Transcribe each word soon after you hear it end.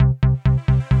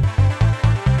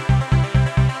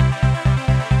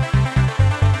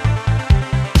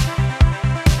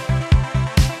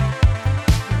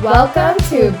Welcome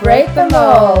to Break the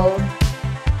Mold.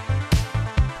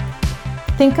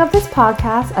 Think of this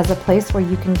podcast as a place where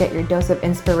you can get your dose of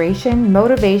inspiration,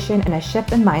 motivation, and a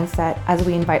shift in mindset as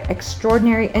we invite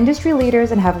extraordinary industry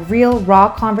leaders and have real,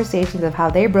 raw conversations of how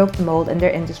they broke the mold in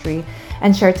their industry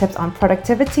and share tips on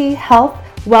productivity, health,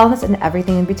 wellness, and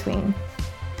everything in between.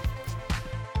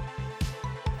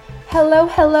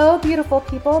 Hello, beautiful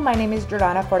people. My name is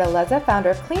Jordana Fortaleza,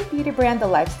 founder of clean beauty brand The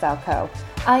Lifestyle Co.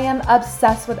 I am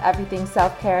obsessed with everything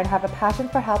self-care and have a passion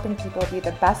for helping people be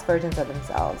the best versions of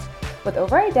themselves. With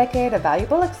over a decade of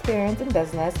valuable experience in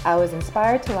business, I was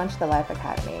inspired to launch the Life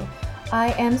Academy.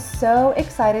 I am so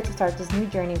excited to start this new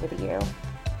journey with you.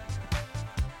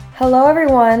 Hello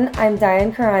everyone, I'm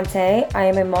Diane Carante. I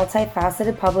am a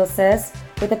multifaceted publicist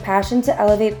with a passion to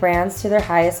elevate brands to their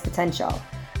highest potential.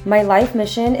 My life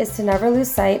mission is to never lose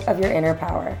sight of your inner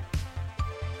power.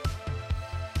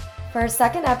 For our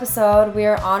second episode, we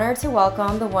are honored to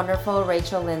welcome the wonderful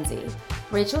Rachel Lindsay.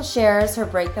 Rachel shares her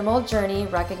break the mold journey,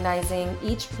 recognizing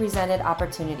each presented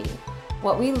opportunity.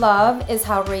 What we love is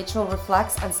how Rachel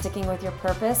reflects on sticking with your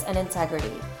purpose and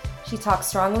integrity. She talks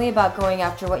strongly about going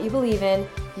after what you believe in,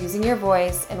 using your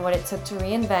voice, and what it took to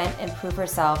reinvent and prove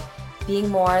herself, being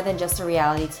more than just a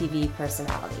reality TV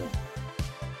personality.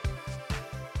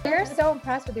 We're so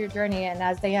impressed with your journey. And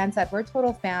as Diane said, we're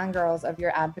total fangirls of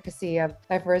your advocacy of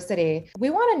diversity. We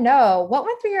want to know what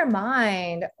went through your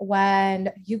mind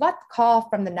when you got the call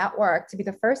from the network to be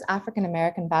the first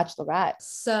African-American Bachelorette.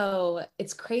 So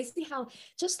it's crazy how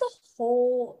just the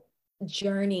whole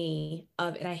journey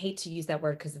of, and I hate to use that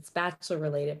word because it's Bachelor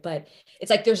related, but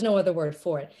it's like there's no other word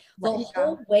for it. The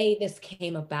whole way this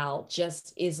came about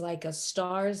just is like a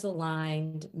stars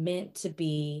aligned, meant to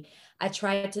be. I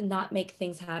tried to not make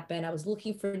things happen. I was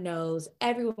looking for no's.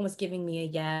 Everyone was giving me a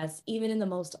yes, even in the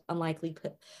most unlikely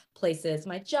places.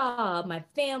 My job, my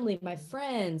family, my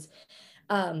friends.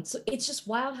 So it's just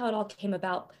wild how it all came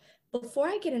about. Before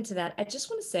I get into that, I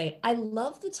just want to say I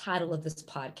love the title of this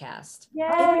podcast.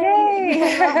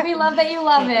 Yay! We love that you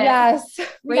love it. Yes.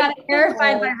 We got it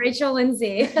verified by Rachel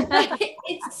Lindsay.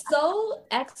 It's so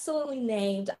excellently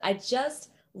named. I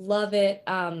just love it.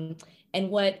 And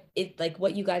what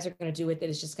you guys are going to do with it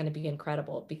is just going to be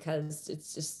incredible because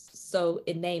it's just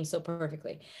it names so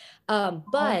perfectly.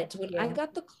 But when I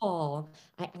got the call,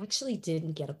 I actually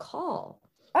didn't get a call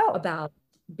about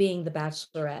being the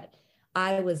Bachelorette.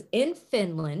 I was in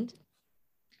Finland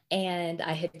and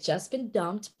I had just been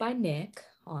dumped by Nick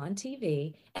on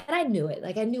TV and I knew it.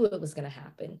 Like I knew it was going to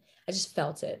happen. I just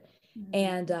felt it.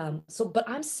 Mm-hmm. And but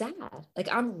I'm sad. Like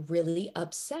I'm really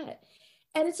upset.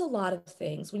 And it's a lot of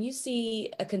things. When you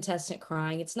see a contestant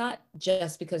crying, it's not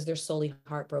just because they're solely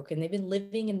heartbroken. They've been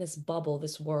living in this bubble,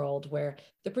 this world where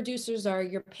the producers are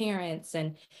your parents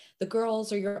and the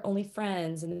girls are your only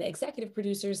friends. And the executive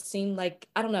producers seem like,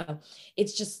 I don't know,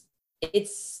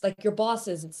 it's like your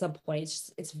bosses at some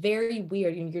point. It's very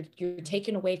weird. And you're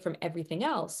taken away from everything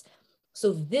else.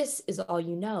 So this is all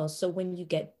you know. So when you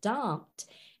get dumped,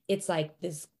 it's like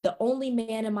the only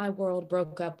man in my world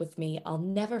broke up with me. I'll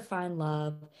never find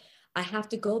love. I have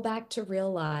to go back to real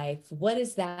life. What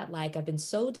is that like? I've been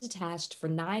so detached for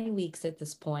 9 weeks at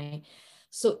this point.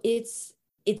 So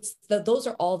those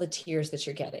are all the tears that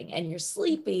you're getting and you're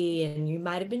sleepy and you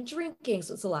might've been drinking.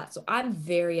 So it's a lot. So I'm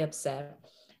very upset.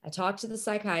 I talked to the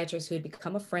psychiatrist who had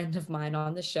become a friend of mine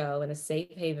on the show and a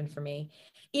safe haven for me.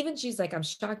 Even she's like, I'm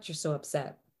shocked you're so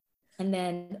upset. And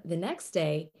then the next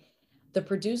day, the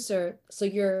producer,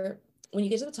 when you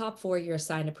get to the top 4, you're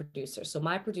assigned a producer. So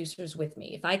my producer's with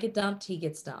me. If I get dumped, he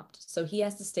gets dumped. So he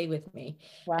has to stay with me.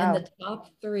 Wow. And the top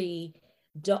 3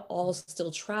 all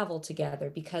still travel together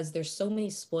because there's so many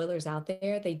spoilers out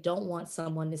there. They don't want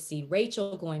someone to see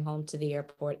Rachel going home to the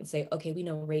airport and say, okay, we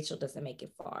know Rachel doesn't make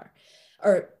it far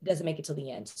or doesn't make it till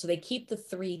the end. So they keep the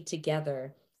 3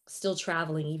 together, still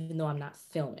traveling, even though I'm not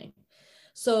filming.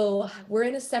 So we're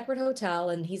in a separate hotel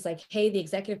and he's like, hey, the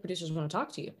executive producers want to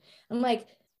talk to you. I'm like,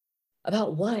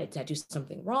 about what? Did I do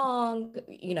something wrong?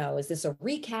 Is this a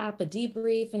recap, a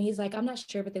debrief? And he's like, I'm not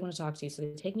sure, but they want to talk to you. So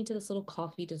they take me to this little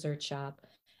coffee dessert shop.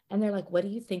 And they're like, what do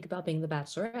you think about being the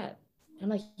Bachelorette? And I'm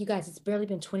like, you guys, it's barely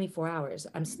been 24 hours.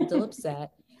 I'm still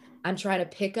upset. I'm trying to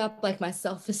pick up like my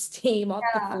self-esteem off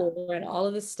the floor and all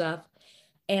of this stuff.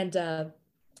 And they're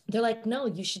like, no,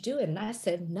 you should do it. And I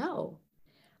said, no.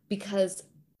 Because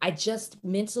I just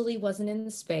mentally wasn't in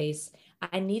the space.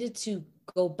 I needed to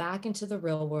go back into the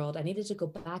real world. I needed to go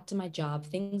back to my job,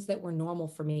 things that were normal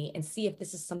for me, and see if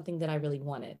this is something that I really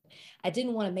wanted. I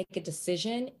didn't want to make a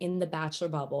decision in the Bachelor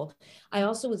bubble. I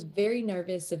also was very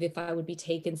nervous of if I would be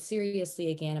taken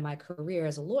seriously again in my career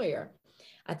as a lawyer.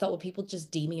 I thought, well, people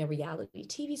just deem me a reality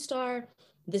TV star.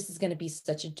 this is going to be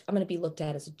I'm going to be looked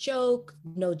at as a joke.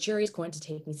 No jury is going to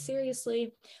take me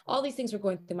seriously. All these things were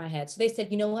going through my head. So they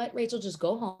said, you know what, Rachel, just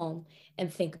go home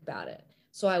and think about it.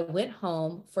 So I went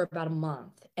home for about a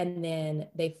month, and then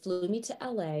they flew me to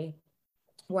LA,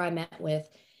 where I met with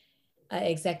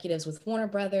executives with Warner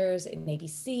Brothers and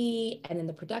ABC, and then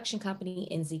the production company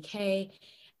NZK.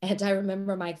 And I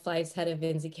remember Mike Fleiss, head of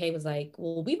NZK, was like,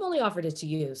 well, we've only offered it to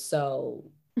you. So,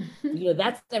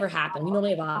 that's never happened. We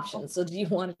normally have options. So do you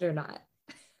want it or not?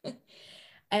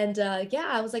 And yeah,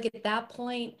 I was like, at that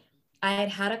point, I had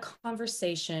had a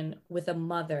conversation with a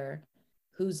mother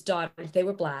whose daughter, they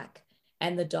were Black,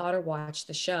 and the daughter watched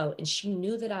the show, and she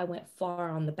knew that I went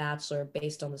far on The Bachelor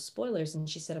based on the spoilers. And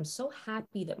she said, I'm so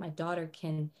happy that my daughter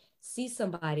can see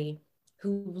somebody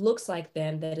who looks like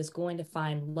them, that is going to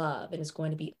find love and is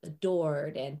going to be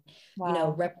adored and,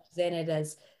 Wow. represented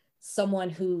as someone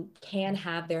who can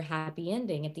have their happy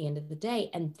ending at the end of the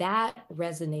day. And that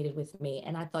resonated with me.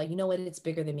 And I thought, you know what, it's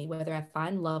bigger than me, whether I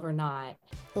find love or not.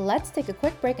 Let's take a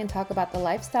quick break and talk about the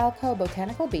Lifestyle Co.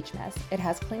 Botanical Beach Mist. It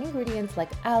has clean ingredients like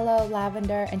aloe,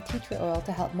 lavender, and tea tree oil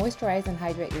to help moisturize and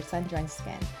hydrate your sun-drenched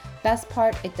skin. Best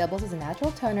part, it doubles as a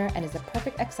natural toner and is a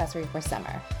perfect accessory for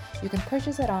summer. You can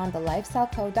purchase it on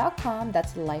thelifestyleco.com,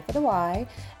 that's life with a Y.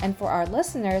 And for our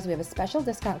listeners, we have a special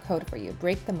discount code for you,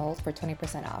 Break the Mold, for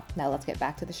 20% off. Now let's get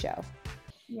back to the show.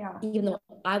 Yeah. Even though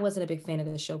I wasn't a big fan of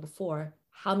the show before,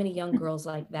 how many young girls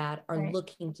like that are Right.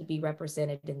 looking to be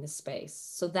represented in this space?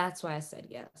 So that's why I said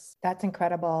yes. That's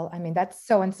incredible. I mean, that's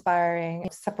so inspiring.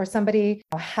 So for somebody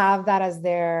to have that as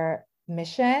their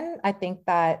mission, I think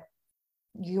that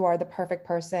you are the perfect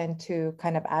person to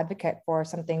kind of advocate for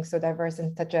something so diverse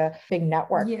in such a big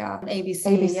network. Yeah, ABC,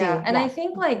 ABC, yeah. And yeah. I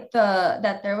think like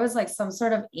that there was like some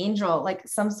sort of angel, like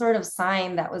some sort of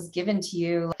sign that was given to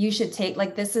you. You should take,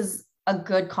 like, this is a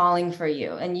good calling for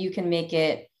you, and you can make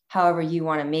it however you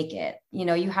want to make it.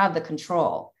 You have the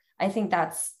control. I think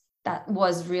that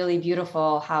was really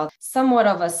beautiful, how somewhat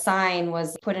of a sign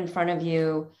was put in front of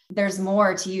you. There's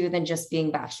more to you than just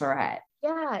being Bachelorette.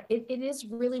 Yeah, it is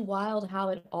really wild how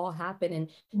it all happened. And,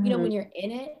 when you're in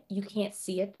it, you can't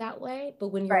see it that way. But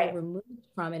when you're Right. removed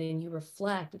from it and you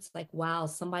reflect, it's like, wow,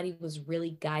 somebody was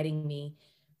really guiding me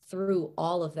through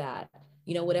all of that.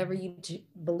 Whatever you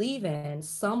believe in,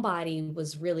 somebody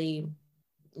was really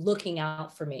looking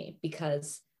out for me,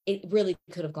 because it really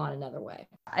could have gone another way.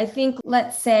 I think,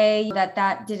 let's say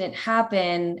that didn't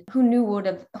happen, who would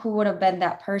have been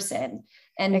that person?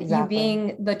 And Exactly. You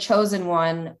being the chosen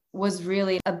one was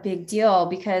really a big deal,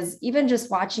 because even just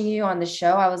watching you on the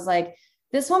show, I was like,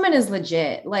 this woman is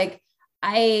legit. Like,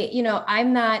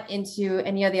 I'm not into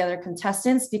any of the other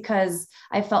contestants because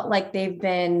I felt like they've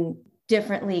been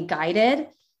differently guided.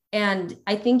 And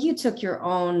I think you took your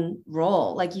own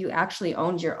role, like you actually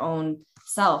owned your own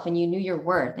self, and you knew your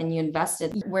worth, and you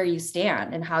invested where you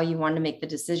stand and how you wanted to make the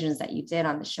decisions that you did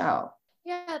on the show.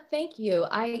 Yeah, thank you.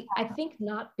 I think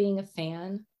not being a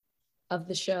fan of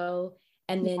the show,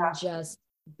 and then just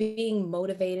being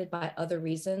motivated by other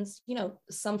reasons,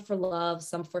 some for love,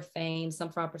 some for fame, some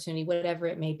for opportunity, whatever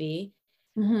it may be.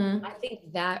 Mm-hmm. I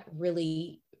think that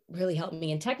really, really helped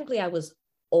me. And technically I was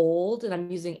old, and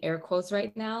I'm using air quotes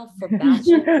right now for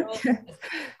Bachelor.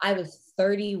 I was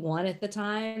 31 at the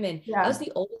time, and I was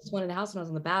the oldest one in the house when I was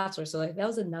on The Bachelor. So like that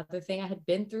was another thing. I had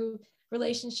been through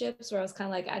relationships where I was kind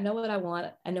of like, I know what I want,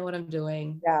 I know what I'm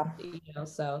doing. Yeah.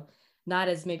 So not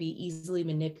as maybe easily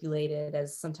manipulated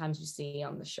as sometimes you see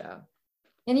on the show.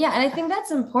 And I think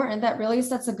that's important. That really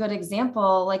sets a good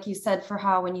example, like you said, for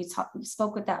how when you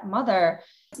spoke with that mother,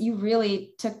 you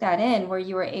really took that in, where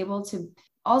you were able to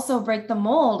also break the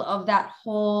mold of that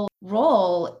whole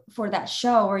role for that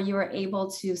show, where you were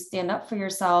able to stand up for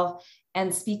yourself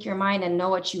and speak your mind and know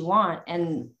what you want.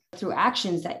 And through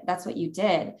actions, that's what you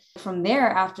did. From there,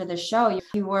 after the show,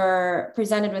 you were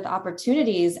presented with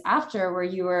opportunities after, where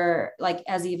you were like,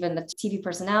 as even a TV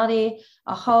personality,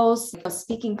 a host,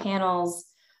 speaking panels.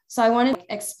 So I wanted to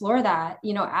explore that,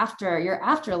 after your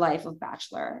afterlife of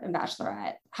Bachelor and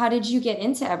Bachelorette. How did you get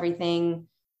into everything,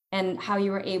 and how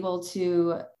you were able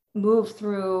to move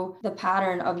through the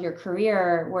pattern of your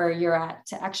career where you're at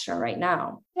to extra right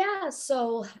now? Yeah,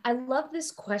 so I love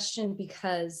this question,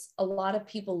 because a lot of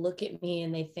people look at me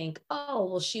and they think, oh,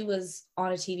 well, she was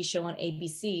on a TV show on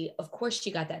ABC. Of course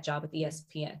she got that job at the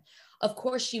ESPN. Of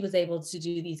course she was able to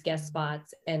do these guest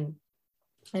spots and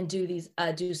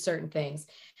do certain things.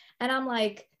 And I'm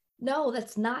like, no,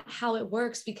 that's not how it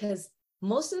works, because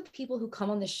most of the people who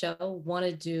come on the show want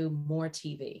to do more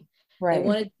TV. Right. They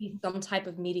want to be some type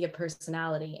of media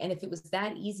personality. And if it was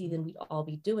that easy, then we'd all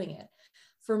be doing it.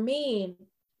 For me,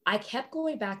 I kept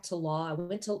going back to law. I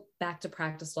went back to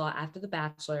practice law after The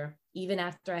Bachelor, even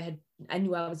after I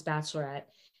knew I was Bachelorette.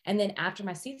 And then after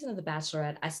my season of The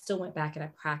Bachelorette, I still went back and I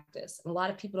practiced. And a lot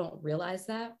of people don't realize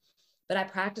that, but I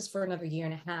practiced for another year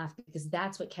and a half because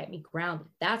that's what kept me grounded.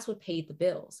 That's what paid the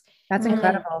bills. That's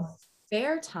incredible.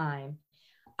 Spare time,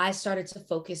 I started to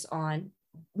focus on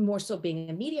more so being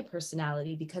a media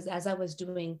personality, because as I was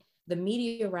doing the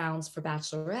media rounds for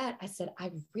Bachelorette, I said,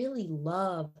 I really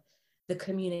love the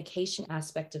communication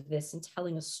aspect of this and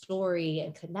telling a story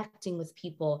and connecting with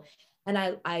people. And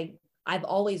I've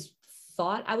always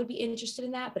thought I would be interested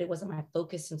in that, but it wasn't my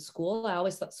focus in school.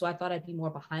 I thought I'd be more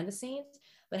behind the scenes,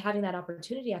 but having that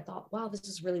opportunity, I thought, wow, this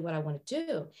is really what I want to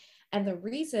do. And the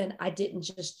reason I didn't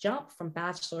just jump from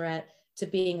Bachelorette to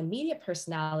being a media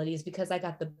personality is because I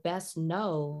got the best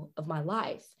no of my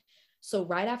life. So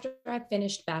right after I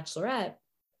finished Bachelorette,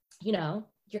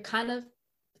 you're kind of,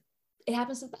 it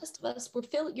happens to the best of us.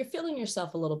 You're feeling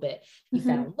yourself a little bit. You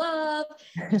found love.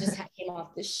 You just came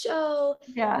off the show.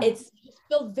 Yeah. You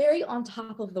feel very on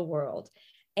top of the world.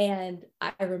 And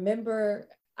I remember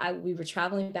we were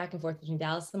traveling back and forth between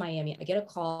Dallas and Miami. I get a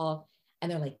call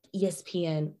and they're like,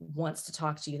 ESPN wants to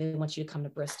talk to you. They want you to come to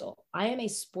Bristol. I am a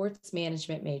sports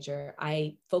management major.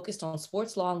 I focused on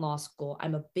sports law in law school.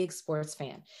 I'm a big sports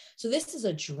fan. So this is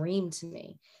a dream to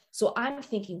me. So I'm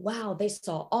thinking, wow, they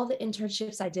saw all the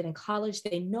internships I did in college.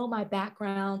 They know my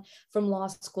background from law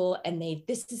school, and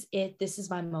this is it. This is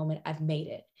my moment. I've made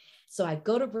it. So I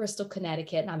go to Bristol,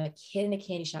 Connecticut, and I'm a kid in a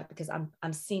candy shop because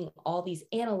I'm seeing all these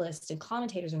analysts and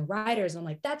commentators and writers. And I'm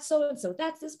like, that's so-and-so,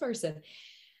 that's this person.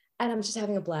 And I'm just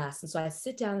having a blast. And so I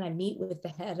sit down and I meet with the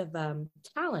head of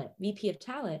talent, VP of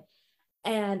talent.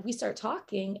 And we start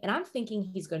talking, and I'm thinking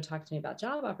he's going to talk to me about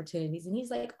job opportunities. And he's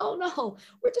like, oh no,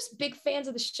 we're just big fans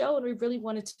of the show and we really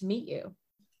wanted to meet you.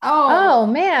 Oh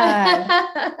man.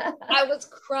 I was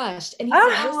crushed. And he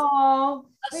said, Oh,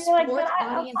 a sports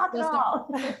audience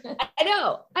doesn't, I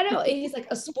know. And he's like,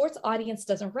 a sports audience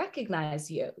doesn't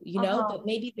recognize you, but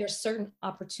maybe there's certain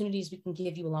opportunities we can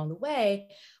give you along the way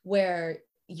where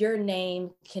your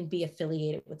name can be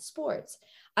affiliated with sports.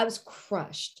 I was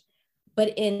crushed,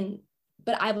 but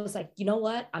I was like, you know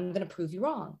what? I'm going to prove you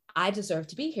wrong. I deserve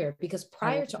to be here, because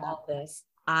prior to all this,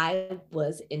 I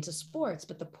was into sports.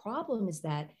 But the problem is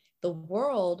that the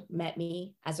world met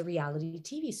me as a reality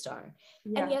TV star.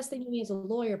 Yeah. And yes, they knew me as a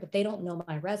lawyer, but they don't know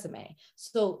my resume.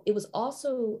 So it was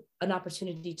also an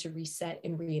opportunity to reset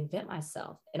and reinvent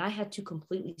myself. And I had to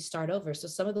completely start over. So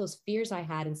some of those fears I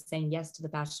had in saying yes to the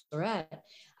Bachelorette,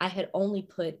 I had only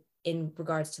put in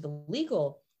regards to the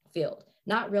legal field,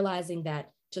 not realizing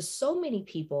that to so many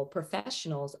people,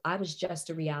 professionals, I was just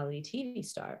a reality TV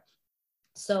star.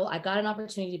 So I got an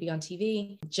opportunity to be on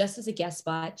TV just as a guest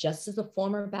spot, just as a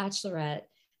former Bachelorette,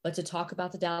 but to talk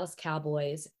about the Dallas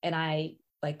Cowboys. And I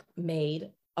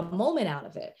made a moment out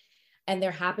of it. And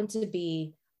there happened to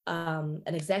be an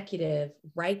executive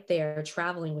right there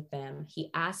traveling with them.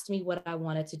 He asked me what I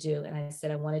wanted to do. And I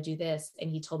said, I want to do this. And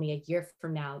he told me, a year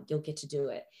from now, you'll get to do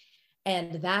it.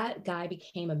 And that guy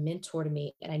became a mentor to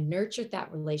me, and I nurtured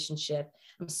that relationship.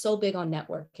 I'm so big on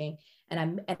networking,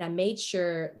 and I made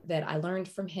sure that I learned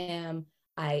from him.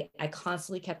 I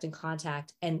constantly kept in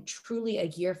contact, and truly a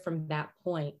year from that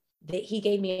point, that he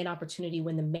gave me an opportunity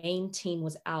when the main team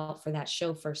was out for that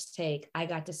show First Take. I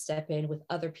got to step in with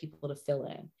other people to fill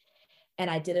in, and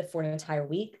I did it for an entire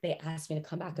week. They asked me to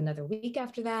come back another week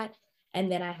after that. And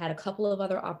then I had a couple of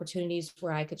other opportunities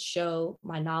where I could show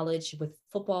my knowledge with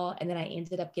football. And then I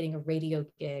ended up getting a radio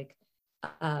gig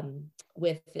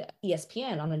with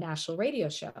ESPN on a national radio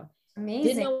show. Amazing.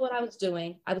 Didn't know what I was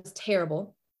doing. I was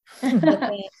terrible. But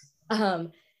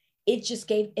then, it just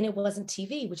gave, and it wasn't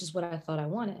TV, which is what I thought I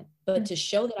wanted. But to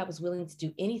show that I was willing to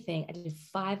do anything, I did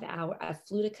 5 hours. I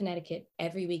flew to Connecticut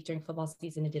every week during football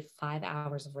season and did 5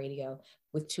 hours of radio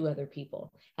with 2 other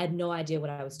people. I had no idea what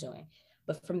I was doing.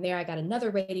 But from there, I got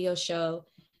another radio show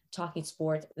talking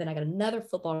sports. Then I got another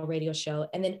football radio show.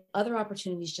 And then other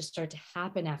opportunities just started to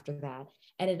happen after that.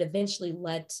 And it eventually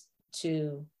led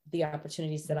to the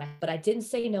opportunities but I didn't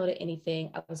say no to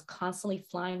anything. I was constantly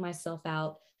flying myself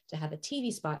out to have a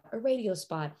TV spot, a radio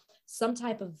spot, some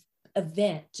type of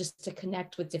event just to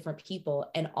connect with different people.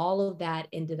 And all of that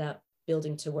ended up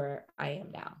building to where I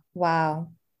am now. Wow.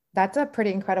 That's a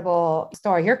pretty incredible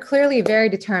story. You're clearly very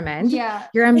determined. Yeah.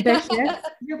 You're ambitious.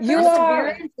 Your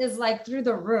perseverance is through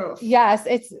the roof. Yes.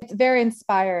 It's very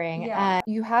inspiring. Yeah.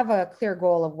 And you have a clear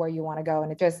goal of where you want to go.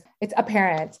 And it's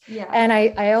apparent. Yeah. And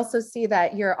I also see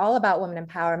that you're all about women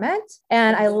empowerment.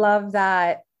 And I love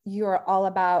that you're all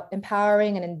about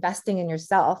empowering and investing in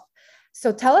yourself.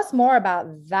 So tell us more about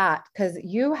that, because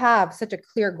you have such a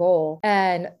clear goal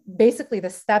and basically the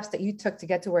steps that you took to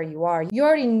get to where you are. You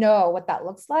already know what that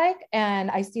looks like.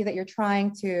 And I see that you're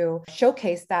trying to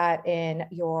showcase that in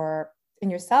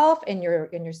yourself, in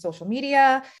your social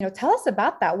media. Tell us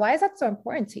about that. Why is that so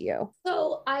important to you?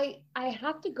 So I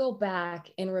have to go back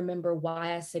and remember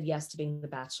why I said yes to being the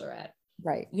Bachelorette.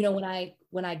 Right.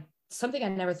 When I something I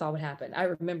never thought would happen. I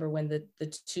remember when the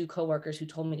two coworkers who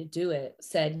told me to do it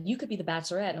said, you could be the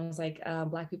Bachelorette. And I was like,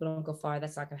 Black people don't go far.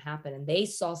 That's not going to happen. And they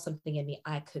saw something in me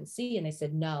I couldn't see. And they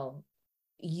said, no,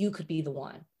 you could be the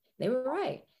one. They were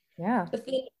right. Yeah. But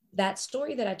then that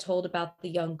story that I told about the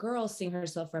young girl seeing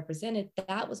herself represented,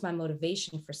 that was my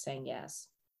motivation for saying yes.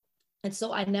 And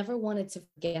so I never wanted to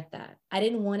forget that. I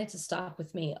didn't want it to stop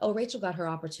with me. Oh, Rachel got her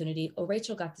opportunity. Oh,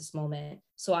 Rachel got this moment.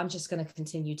 So I'm just going to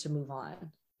continue to move on,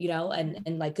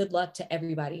 and like, good luck to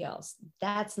everybody else.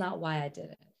 That's not why I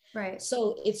did it. Right.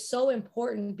 So it's so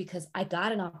important because I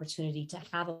got an opportunity to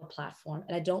have a platform,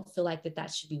 and I don't feel like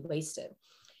that should be wasted.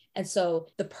 And so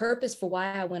the purpose for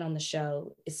why I went on the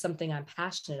show is something I'm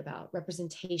passionate about: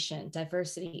 representation,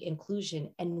 diversity, inclusion,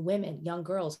 and women, young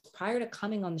girls. Prior to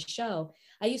coming on the show,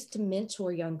 I used to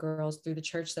mentor young girls through the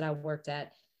church that I worked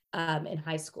at in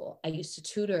high school. I used to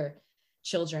tutor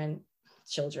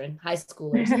high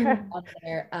schoolers on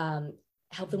their,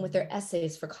 help them with their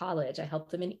essays for college. I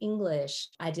helped them in English.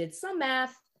 I did some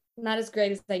math, not as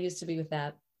great as I used to be with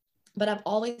that. But I've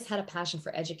always had a passion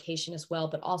for education as well,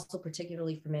 but also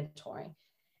particularly for mentoring.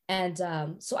 And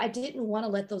so I didn't want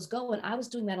to let those go. And I was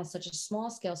doing that on such a small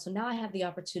scale. So now I have the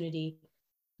opportunity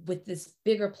with this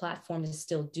bigger platform to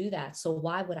still do that. So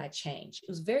why would I change? It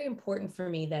was very important for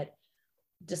me that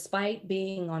despite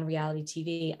being on reality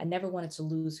TV, I never wanted to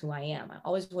lose who I am. I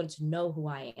always wanted to know who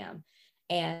I am.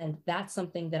 And that's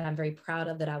something that I'm very proud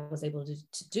of that I was able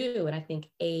to do. And I think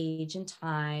age and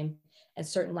time and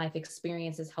certain life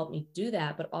experiences helped me do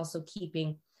that, but also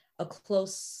keeping a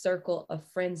close circle of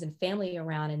friends and family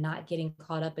around and not getting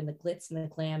caught up in the glitz and the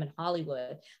glam in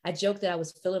Hollywood. I joked that I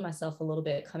was feeling myself a little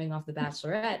bit coming off The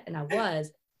Bachelorette, and I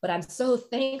was, but I'm so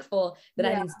thankful that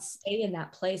I didn't stay in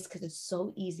that place, because it's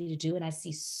so easy to do. And I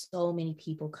see so many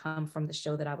people come from the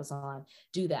show that I was on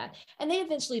do that. And they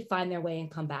eventually find their way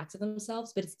and come back to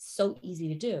themselves, but it's so easy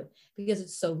to do because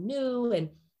it's so new, and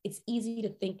it's easy to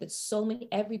think that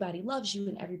everybody loves you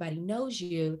and everybody knows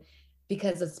you,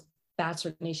 because it's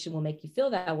Bachelor Nation will make you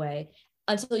feel that way,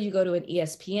 until you go to an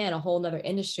ESPN, a whole nother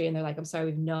industry, and they're like, I'm sorry,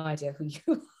 we have no idea who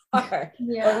you are,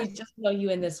 or we just know you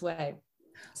in this way.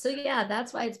 So yeah,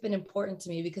 that's why it's been important to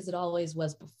me, because it always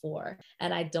was before,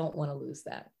 and I don't want to lose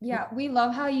that. Yeah, we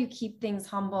love how you keep things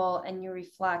humble and you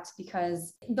reflect,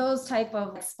 because those type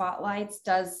of spotlights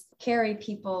does carry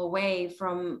people away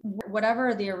from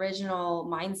whatever the original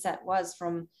mindset was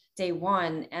from day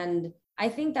one. And I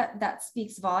think that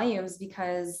speaks volumes,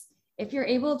 because if you're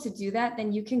able to do that,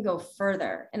 then you can go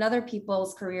further, and other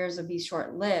people's careers will be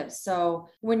short-lived. So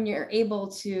when you're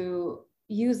able to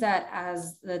use that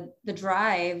as the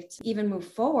drive to even move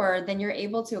forward, then you're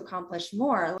able to accomplish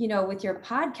more. With your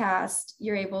podcast,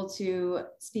 you're able to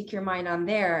speak your mind on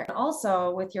there. And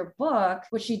also with your book,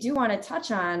 which you do want to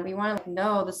touch on, we want to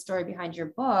know the story behind your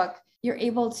book. You're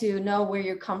able to know where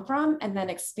you come from and then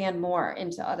expand more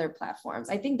into other platforms.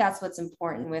 I think that's what's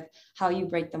important with how you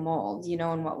break the mold,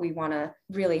 and what we want to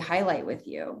really highlight with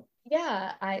you.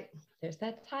 Yeah, there's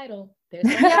that title. There's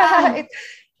that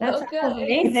That's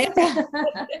amazing.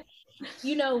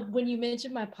 When you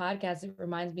mentioned my podcast, it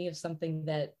reminds me of something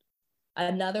that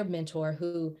another mentor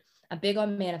who I'm big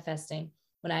on manifesting.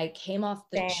 When I came off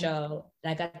the show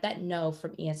and I got that no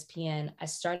from ESPN,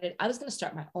 I was going to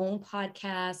start my own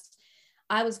podcast.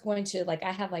 I was going to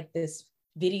I have this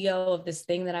video of this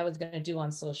thing that I was going to do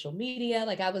on social media.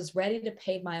 I was ready to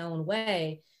pave my own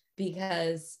way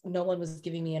because no one was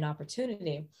giving me an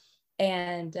opportunity.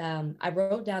 And I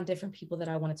wrote down different people that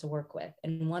I wanted to work with.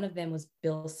 And one of them was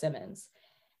Bill Simmons.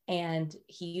 And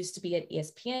he used to be at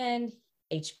ESPN,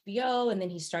 HBO, and then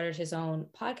he started his own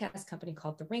podcast company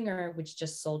called The Ringer, which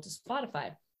just sold to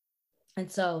Spotify.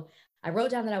 And so I wrote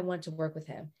down that I wanted to work with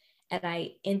him. And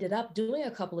I ended up doing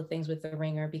a couple of things with The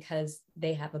Ringer because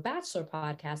they have a Bachelor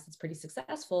podcast that's pretty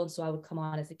successful. And so I would come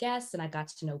on as a guest, and I got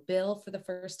to know Bill for the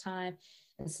first time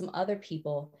and some other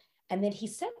people. And then he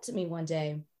said to me one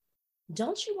day,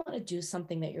 don't you want to do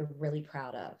something that you're really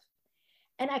proud of?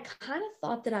 And I kind of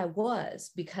thought that I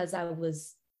was, because I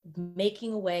was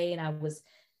making a way and I was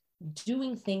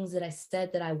doing things that I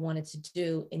said that I wanted to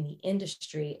do in the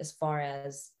industry, as far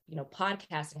as,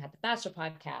 podcasting. I had the Bachelor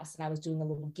podcast, and I was doing a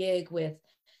little gig with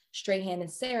Strahan and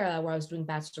Sarah where I was doing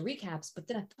Bachelor recaps. But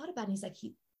then I thought about it, and he's like,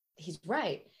 he's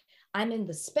right. I'm in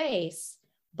the space,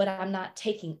 but I'm not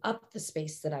taking up the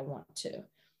space that I want to.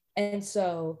 And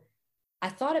so I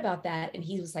thought about that, and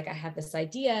he was like, I have this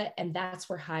idea. And that's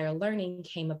where higher learning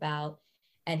came about.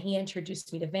 And he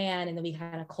introduced me to Van, and then we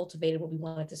kind of cultivated what we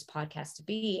wanted this podcast to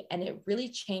be. And it really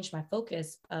changed my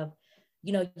focus of,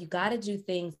 you know, you got to do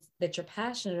things that you're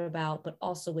passionate about, but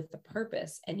also with the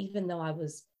purpose. And even though I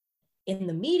was in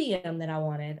the medium that I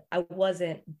wanted, I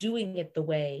wasn't doing it the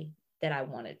way that I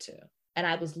wanted to. And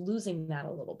I was losing that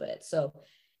a little bit. So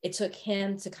it took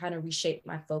him to kind of reshape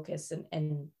my focus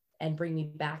and bring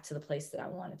me back to the place that I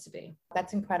wanted to be.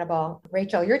 That's incredible.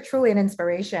 Rachel, you're truly an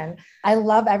inspiration. I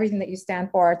love everything that you stand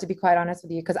for, to be quite honest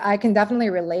with you, because I can definitely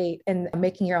relate in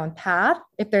making your own path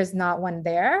if there's not one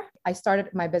there. I started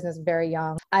my business very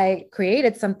young. I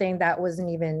created something that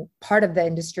wasn't even part of the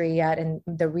industry yet in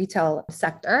the retail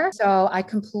sector. So I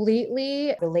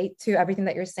completely relate to everything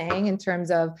that you're saying in terms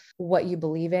of what you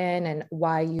believe in and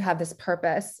why you have this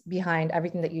purpose behind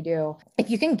everything that you do.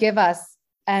 If you can give us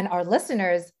and our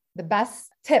listeners the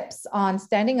best tips on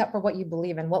standing up for what you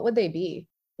believe in, what would they be?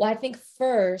 Well, I think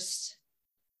first,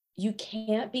 you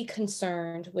can't be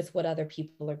concerned with what other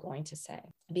people are going to say,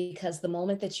 because the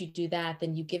moment that you do that,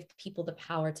 then you give people the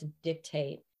power to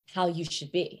dictate how you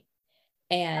should be.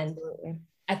 And absolutely.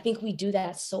 I think we do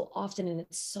that so often, and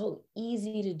it's so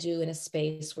easy to do in a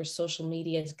space where social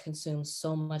media consumes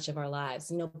so much of our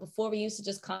lives. You know, before we used to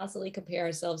just constantly compare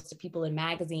ourselves to people in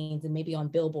magazines and maybe on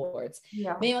billboards,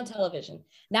 maybe on television.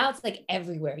 Now it's like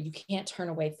everywhere. You can't turn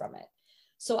away from it.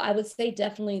 So I would say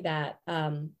definitely that.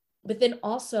 But then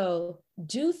also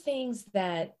do things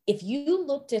that if you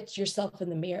looked at yourself in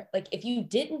the mirror, like if you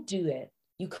didn't do it,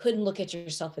 you couldn't look at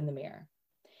yourself in the mirror.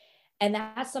 And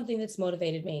that's something that's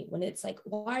motivated me when it's like,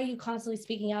 why are you constantly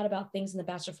speaking out about things in the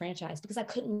Bachelor franchise? Because I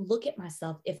couldn't look at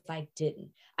myself if I didn't.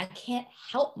 I can't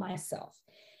help myself.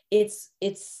 It's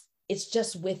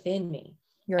just within me.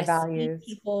 Your values.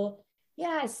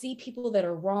 I see people that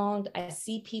are wronged. I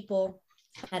see people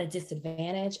at a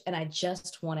disadvantage, and I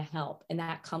just want to help. And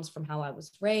that comes from how I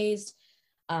was raised.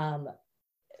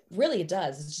 Really, it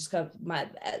does. It's just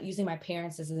using my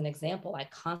parents as an example. I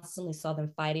constantly saw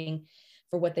them fighting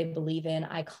for what they believe in.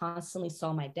 I constantly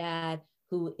saw my dad,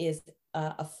 who is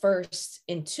a first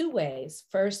in two ways: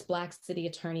 first Black city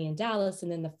attorney in Dallas,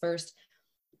 and then the first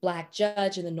Black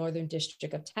judge in the Northern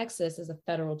District of Texas as a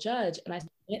federal judge. And I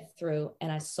went through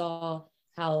and I saw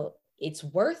how it's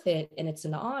worth it and it's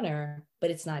an honor,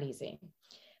 but it's not easy.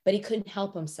 But he couldn't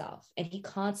help himself. And he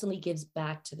constantly gives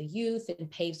back to the youth and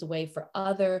paves the way for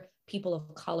other people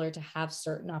of color to have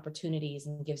certain opportunities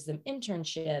and gives them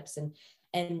internships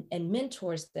and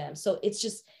mentors them. So it's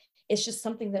just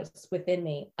something that's within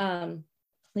me.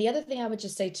 The other thing I would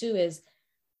just say too is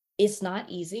it's not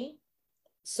easy.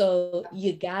 So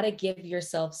you got to give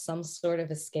yourself some sort of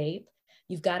escape.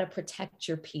 You've got to protect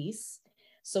your peace.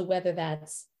 So whether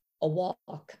that's a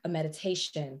walk, a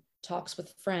meditation, talks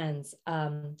with friends,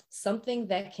 something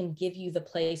that can give you the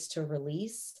place to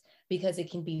release, because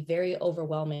it can be very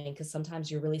overwhelming, because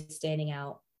sometimes you're really standing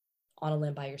out on a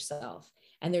limb by yourself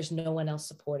and there's no one else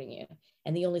supporting you.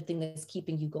 And the only thing that's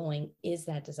keeping you going is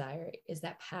that desire, is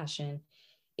that passion,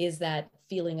 is that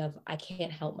feeling of, I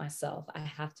can't help myself, I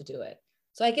have to do it.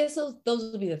 So I guess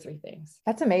those would be the three things.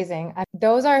 That's amazing.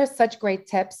 Those are such great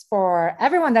tips for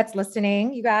everyone that's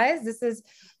listening. You guys, this is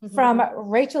from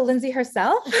Rachel Lindsay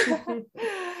herself.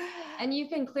 And you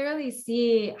can clearly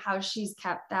see how she's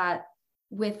kept that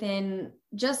within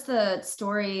just the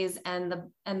stories and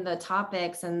the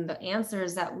topics and the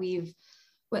answers that we've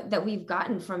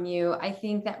gotten from you. I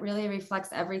think that really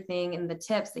reflects everything in the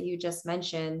tips that you just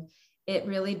mentioned. It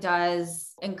really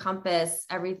does encompass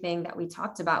everything that we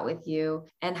talked about with you,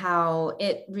 and how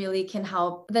it really can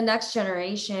help the next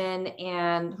generation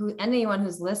and anyone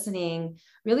who's listening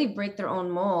really break their own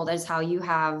mold, as how you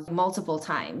have multiple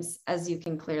times, as you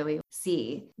can clearly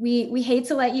see. We hate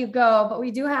to let you go, but we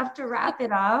do have to wrap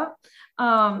it up.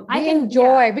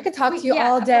 We could talk to you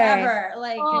all day. Forever.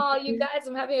 Oh, you guys,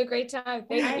 I'm having a great time.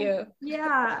 Thank you.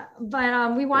 Yeah.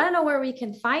 But we want to know where we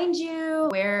can find you.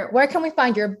 Where can we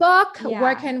find your book? Yeah.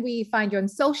 Where can we find you on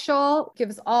social?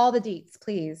 Give us all the deets,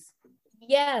 please.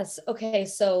 Yes. Okay.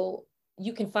 So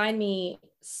you can find me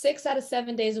 6 out of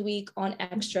 7 days a week on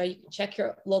Extra. You can check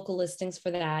your local listings for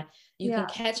that. You can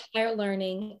catch Higher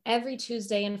Learning every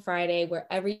Tuesday and Friday,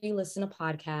 wherever you listen to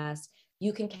podcasts.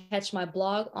 You can catch my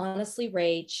blog, Honestly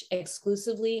Rach,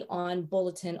 exclusively on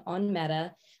Bulletin on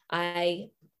Meta. I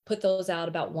put those out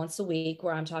about once a week,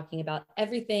 where I'm talking about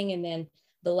everything. And then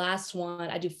the last one,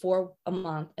 I do 4 a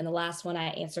month. And the last one, I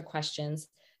answer questions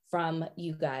from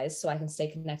you guys so I can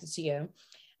stay connected to you.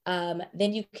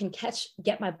 then you can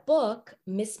get my book,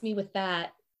 Miss Me With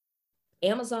That,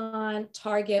 Amazon,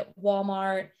 Target,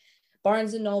 Walmart,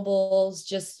 Barnes and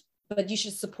Nobles, but you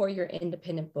should support your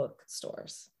independent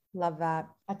bookstores. Love that.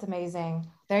 That's amazing.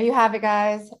 There you have it,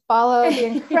 guys. Follow the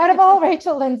incredible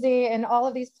Rachel Lindsay in all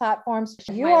of these platforms.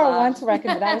 You are one to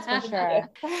reckon with, that is for sure.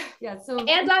 Yeah.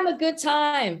 And I'm a good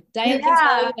time. Diane can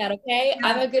tell you that, okay? Yeah.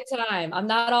 I'm a good time. I'm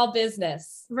not all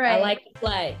business. Right. I like to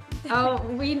play. Oh,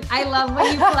 I love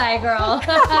when you play, girl.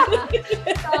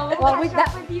 So we'll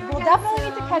definitely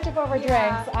need to catch up over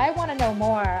drinks. I want to know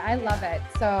more. I love it.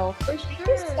 So thank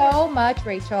you so much,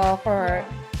 Rachel, for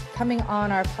coming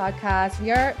on our podcast.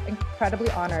 We are incredibly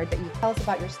honored that you tell us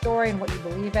about your story and what you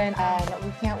believe in, and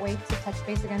we can't wait to touch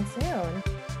base again soon.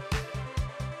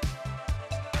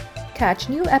 Catch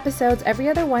new episodes every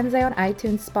other Wednesday on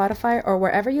iTunes, Spotify, or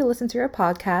wherever you listen to your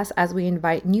podcast as we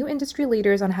invite new industry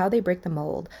leaders on how they break the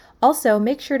mold. Also,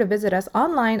 make sure to visit us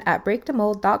online at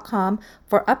breakthemold.com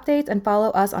for updates and follow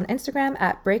us on Instagram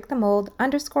at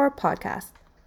breakthemold_podcast.